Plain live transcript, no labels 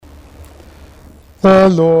The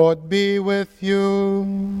Lord be with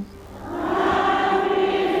you.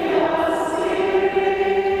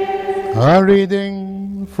 A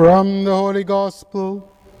reading from the Holy Gospel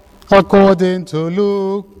according to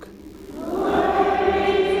Luke.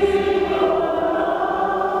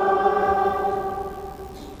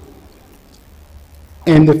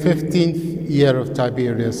 In the 15th year of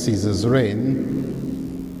Tiberius Caesar's reign,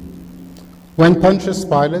 when Pontius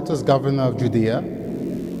Pilate was governor of Judea,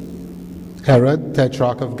 Herod,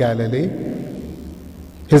 tetrarch of Galilee,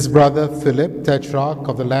 his brother Philip, tetrarch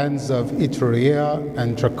of the lands of Iturea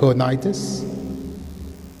and Trachonitis,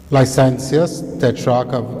 Lysanias, tetrarch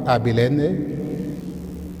of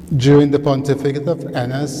Abilene, during the pontificate of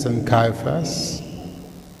Annas and Caiaphas,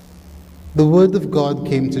 the word of God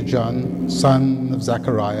came to John, son of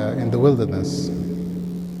Zechariah, in the wilderness.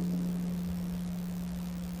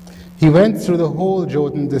 He went through the whole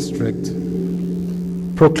Jordan district,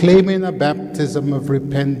 proclaiming a baptism of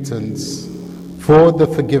repentance for the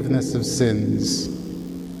forgiveness of sins,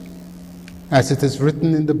 as it is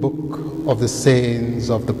written in the book of the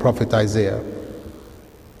sayings of the prophet Isaiah.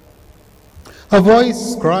 A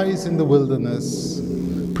voice cries in the wilderness,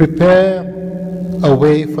 "Prepare a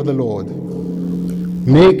way for the Lord.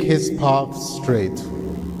 Make his path straight.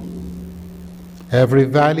 Every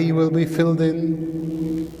valley will be filled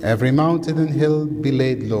in, every mountain and hill be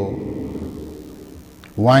laid low.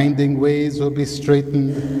 Winding ways will be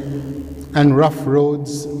straightened, and rough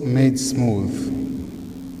roads made smooth.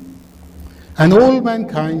 And all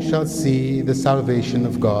mankind shall see the salvation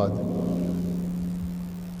of God."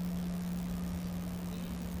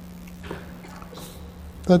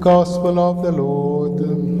 The Gospel of the Lord.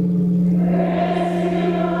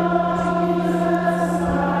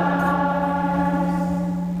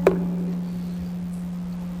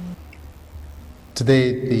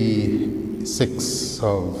 Today, the 6th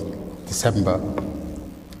of December,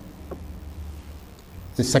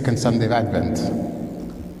 the second Sunday of Advent,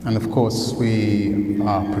 and of course we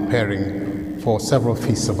are preparing for several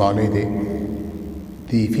feasts of Our Lady.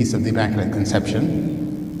 The Feast of the Immaculate Conception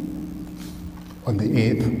on the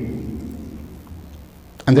 8th,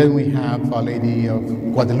 and then we have Our Lady of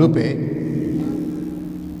Guadalupe,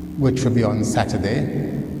 which will be on Saturday,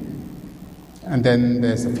 and then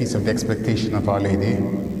there's the Feast of the Expectation of Our Lady,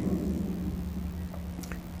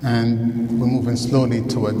 and we're moving slowly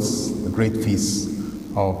towards the great feast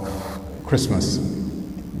of Christmas,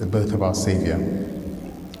 the birth of our Savior.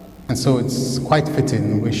 And so it's quite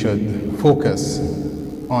fitting we should focus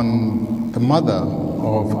on the mother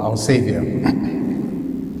of our Savior.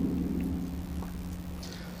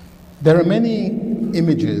 There are many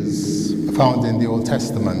images found in the Old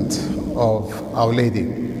Testament of Our Lady.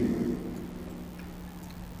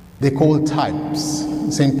 They're called types.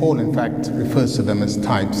 St. Paul, in fact, refers to them as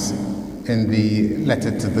types in the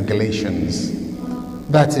letter to the Galatians.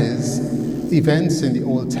 That is, events in the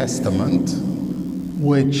Old Testament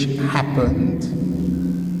which happened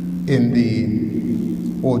in the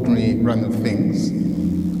ordinary run of things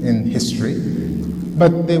in history,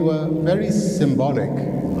 but they were very symbolic,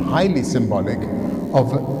 highly symbolic,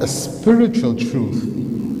 of a spiritual truth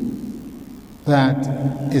that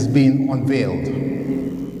is being unveiled.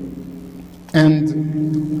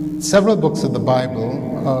 And several books of the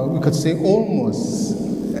Bible, we could say almost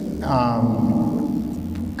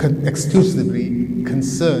exclusively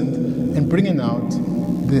concerned in bringing out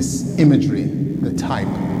this imagery, the type.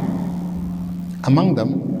 Among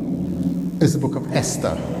them is the book of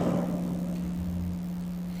Esther.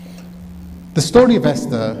 The story of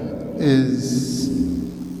Esther is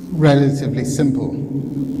relatively simple.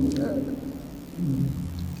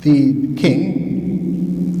 The king,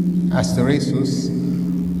 Ahasuerus,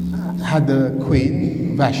 had a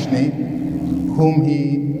queen, Vashti, whom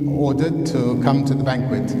he ordered to come to the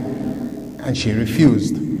banquet, and she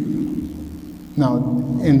refused. Now,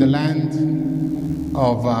 in the land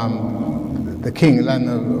of the king, land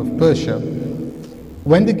of Persia,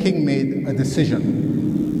 when the king made a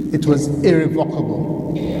decision, it was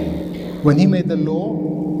irrevocable. When he made the law,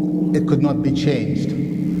 it could not be changed.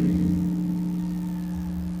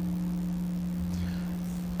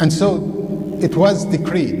 And so it was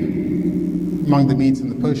decreed among the Medes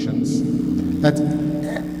and the Persians that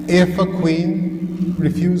if a queen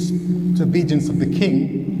refused to obedience of the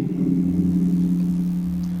king,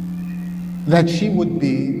 that she would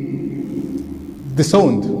be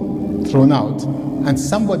disowned, thrown out, and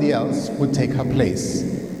somebody else would take her place.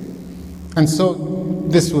 And so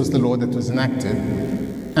this was the law that was enacted,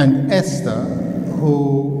 and Esther,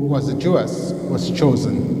 who was a Jewess, was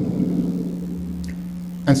chosen.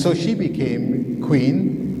 And so she became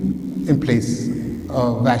queen in place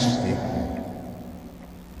of Vashti.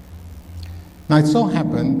 Now it so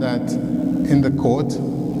happened that in the court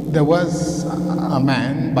there was a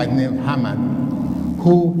man by the name of Haman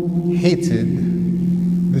who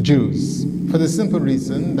hated the Jews for the simple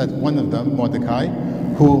reason that one of them, Mordecai,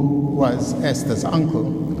 who was Esther's uncle,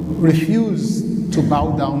 refused to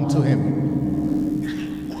bow down to him.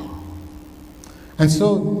 And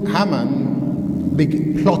so Haman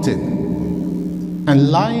plotted,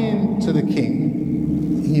 and lying to the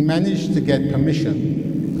king, he managed to get permission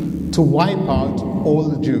to wipe out all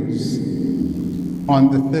the Jews on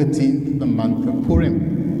the 13th of the month of Purim.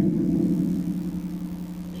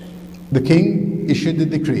 The king issued a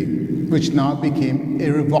decree, which now became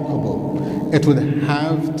irrevocable. It would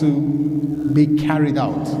have to be carried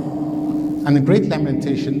out. And a great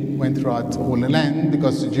lamentation went throughout all the land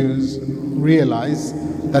because the Jews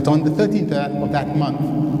realized that on the 13th of that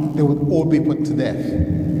month, they would all be put to death.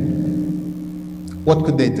 What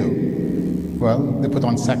could they do? Well, they put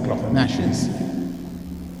on sackcloth and ashes.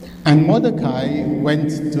 And Mordecai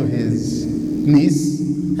went to his niece,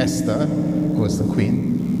 Esther, who was the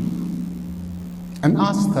queen, and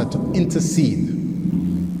asked her to intercede.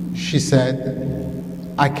 She said,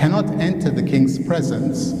 I cannot enter the king's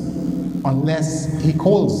presence unless he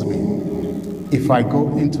calls me. If I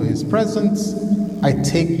go into his presence, I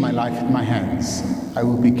take my life in my hands. I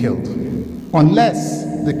will be killed. Unless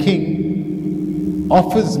the king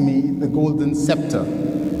offers me the golden scepter.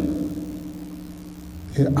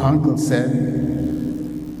 Her uncle said,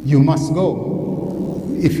 you must go.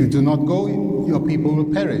 If you do not go, your people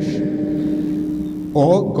will perish.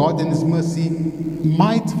 Or God in his mercy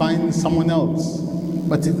might find someone else.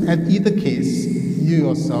 But in either case, you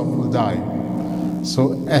yourself will die.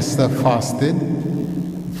 So Esther fasted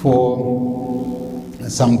for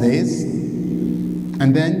some days,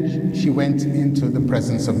 and then she went into the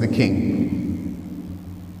presence of the king.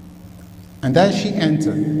 And as she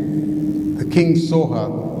entered, the king saw her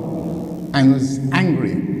and was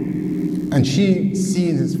angry. And she,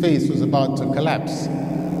 seeing his face, was about to collapse.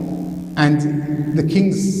 And the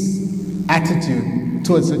king's attitude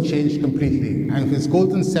towards her changed completely. And with his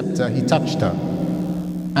golden scepter, he touched her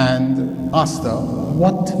and asked her,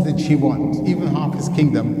 what did she want? Even half his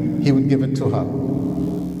kingdom, he would give it to her.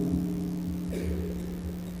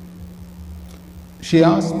 She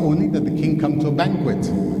asked only that the king come to a banquet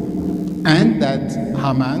and that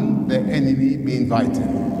Haman, the enemy, be invited.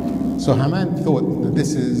 So Haman thought that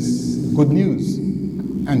this is good news.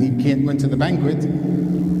 And he went to the banquet,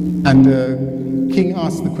 and the king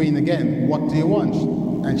asked the queen again, what do you want?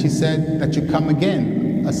 And she said that you come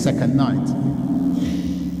again a second night.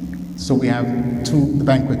 So we have the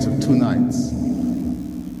banquets of 2 nights.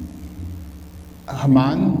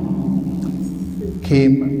 Haman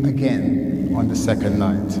came again on the second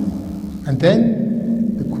night. And then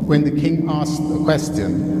when the king asked a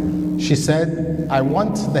question, she said, I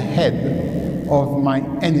want the head of my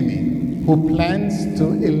enemy who plans to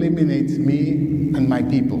eliminate me and my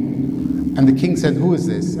people. And the king said, who is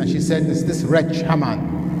this? And she said, it's this wretch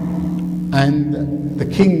Haman. And the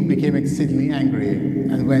king became exceedingly angry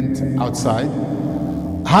and went outside.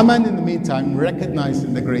 Haman, in the meantime,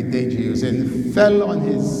 recognizing the great danger he was in, fell on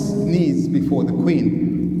his knees before the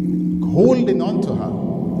queen, holding on to her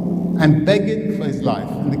and begging for his life.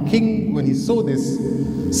 And the king, when he saw this,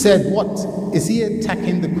 said, what? Is he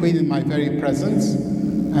attacking the queen in my very presence?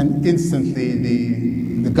 And instantly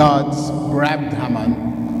the guards grabbed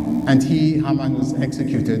Haman, and Haman was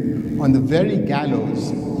executed on the very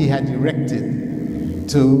gallows he had erected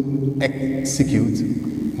to execute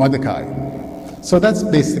Mordecai. So that's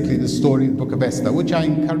basically the story of the book of Esther, which I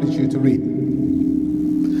encourage you to read.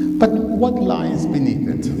 But what lies beneath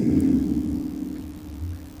it?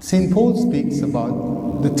 St. Paul speaks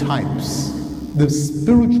about the types, the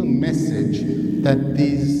spiritual message that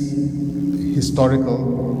these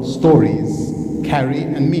historical stories carry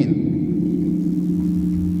and mean.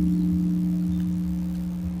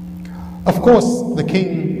 Of course, the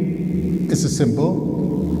king is a symbol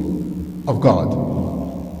of God.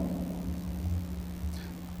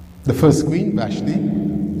 The first queen, Vashti,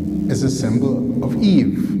 is a symbol of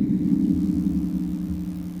Eve.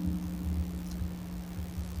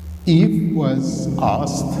 Eve was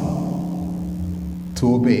asked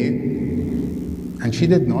to obey, and she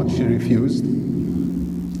did not, she refused,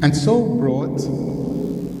 and so brought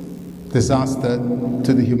disaster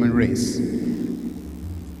to the human race.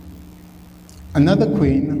 Another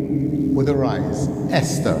queen would arise,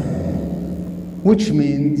 Esther, which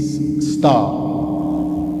means star.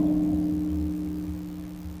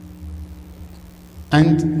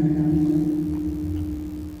 And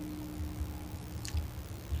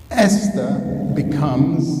Esther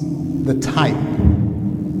becomes the type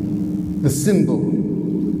the symbol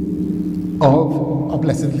of Our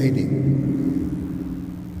Blessed Lady.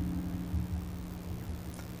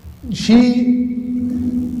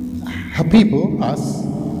 Her people, us,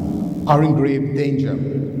 are in grave danger.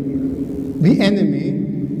 The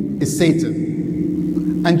enemy is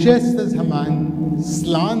Satan. And just as Haman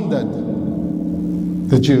slandered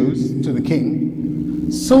the Jews to the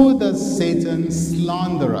king, so does Satan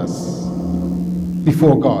slander us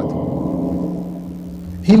before God.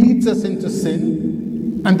 He leads us into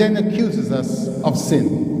sin and then accuses us of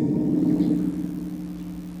sin.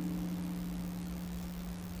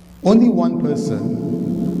 Only one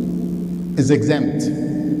person is exempt,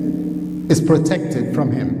 is protected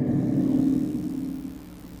from him.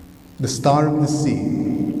 The star of the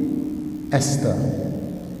sea, Esther,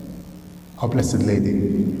 Our Blessed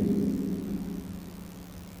Lady.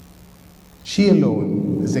 She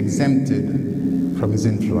alone is exempted from his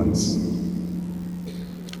influence.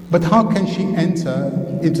 But how can she enter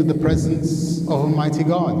into the presence of Almighty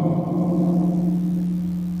God?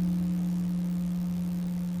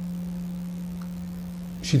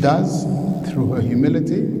 She does through her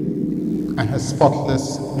humility and her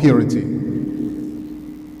spotless purity.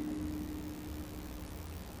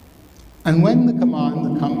 And when the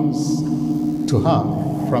command comes to her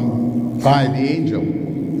by the angel,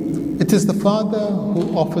 it is the Father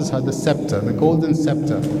who offers her the scepter, the golden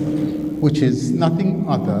scepter, which is nothing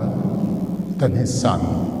other than his Son.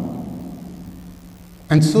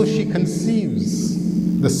 And so she conceives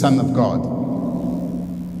the Son of God,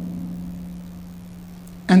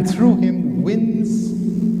 and through him wins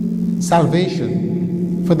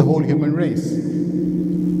salvation for the whole human race.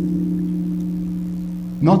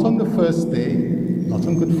 Not on the first day, not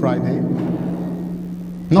on Good Friday,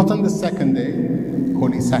 not on the second day,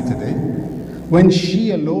 Holy Saturday, when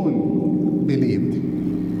she alone believed,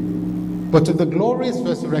 but to the glorious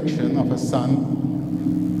resurrection of her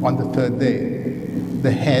Son on the third day.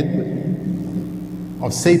 The head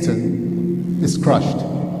of Satan is crushed,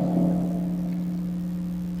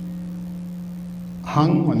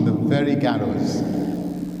 hung on the very gallows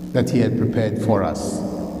that he had prepared for us.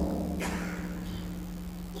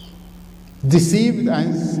 Deceived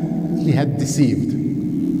as he had deceived.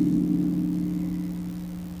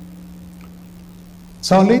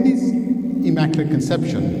 So Our Lady's Immaculate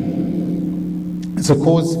Conception is a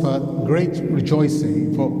cause for great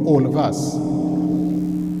rejoicing for all of us.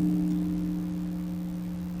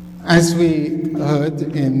 As we heard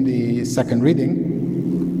in the second reading,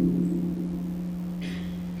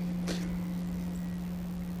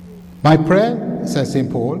 my prayer, says St.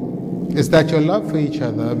 Paul, is that your love for each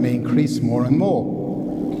other may increase more and more,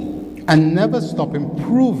 and never stop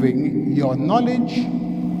improving your knowledge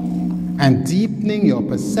and deepening your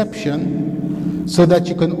perception so that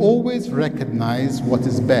you can always recognize what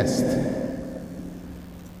is best.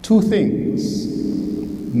 Two things: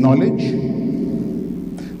 knowledge,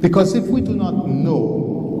 because if we do not know,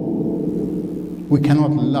 we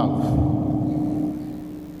cannot love.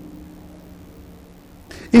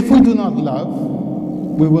 If we do not love,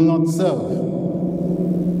 we will not serve.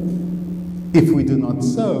 If we do not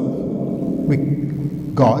serve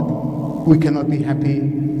God, we cannot be happy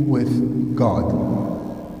with God.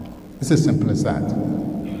 It's as simple as that.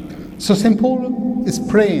 So St. Paul is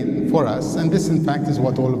praying for us, and this in fact is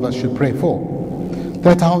what all of us should pray for,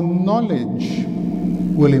 that our knowledge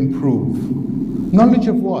will improve. Knowledge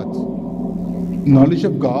of what? Knowledge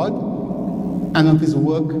of God and of his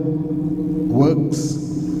works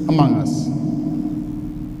among us.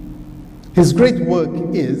 His great work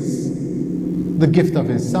is the gift of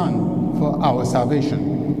his Son for our salvation.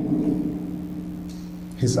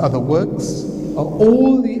 His other works are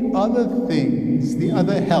all the other things, the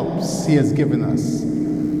other helps he has given us.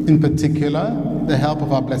 In particular, the help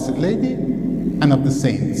of Our Blessed Lady and of the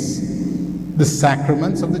saints, the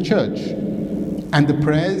sacraments of the Church, and the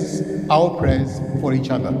prayers, our prayers for each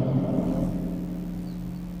other.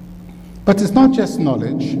 But it's not just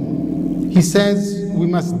knowledge. He says we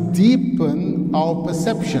must deepen our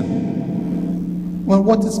perception. Well,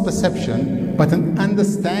 what is perception but an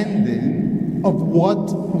understanding of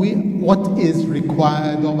what is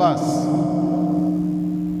required of us?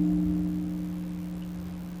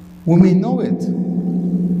 We may know it,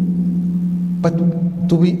 but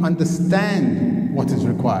do we understand what is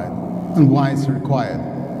required and why it's required?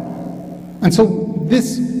 And so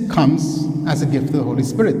this comes as a gift of the Holy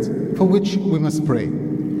Spirit, for which we must pray.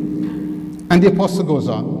 And the Apostle goes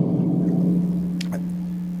on.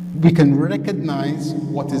 We can recognize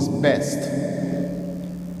what is best,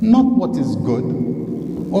 not what is good,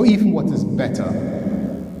 or even what is better,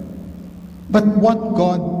 but what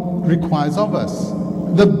God requires of us.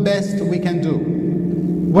 the best we can do.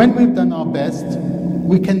 When we've done our best,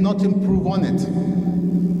 we cannot improve on it.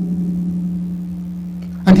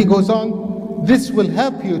 And he goes on, this will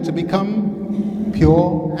help you to become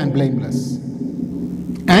pure and blameless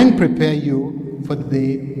and prepare you for the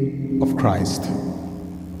day of Christ.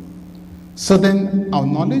 So then our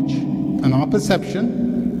knowledge and our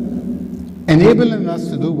perception, enabling us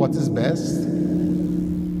to do what is best,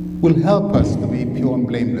 will help us to be pure and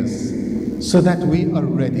blameless so that we are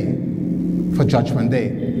ready for Judgment Day.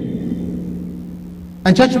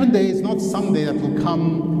 And Judgment Day is not someday that will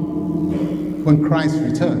come when Christ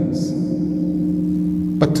returns.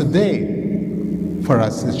 But today, for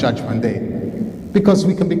us, is Judgment Day. Because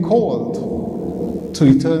we can be called to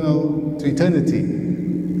eternity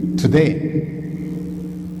today.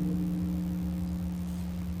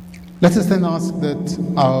 Let us then ask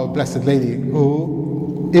that our Blessed Lady,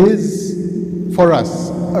 who is for us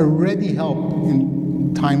a ready help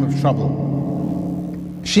in time of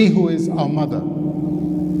trouble, she who is our mother,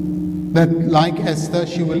 that like Esther,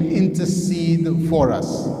 she will intercede for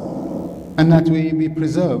us, and that we be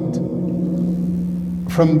preserved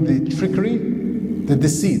from the trickery, the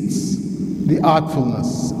deceits, the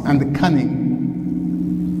artfulness, and the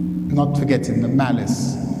cunning, not forgetting the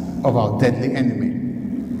malice of our deadly enemy.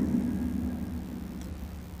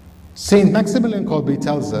 Saint Maximilian Kolbe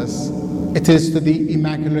tells us it is to the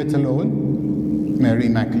Immaculate alone, Mary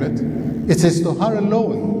Immaculate, it is to her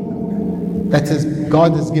alone that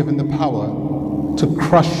God has given the power to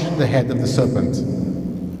crush the head of the serpent.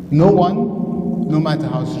 No one, no matter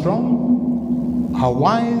how strong, how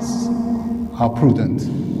wise, how prudent,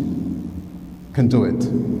 can do it.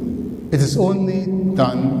 It is only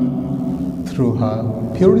done through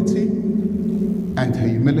her purity and her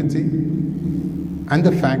humility and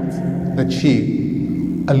the fact that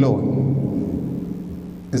she alone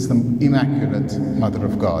is the Immaculate Mother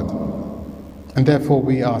of God. And therefore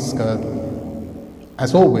we ask her,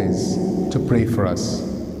 as always, to pray for us.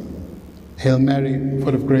 Hail Mary,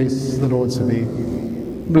 full of grace, the Lord is with thee.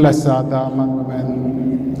 Blessed art thou among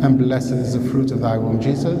women, and blessed is the fruit of thy womb,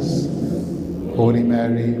 Jesus. Holy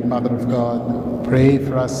Mary, Mother of God, pray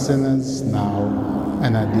for us sinners now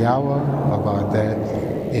and at the hour of our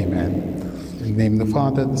death. Amen. In the name of the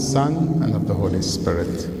Father, the Son, and of the Holy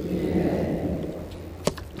Spirit.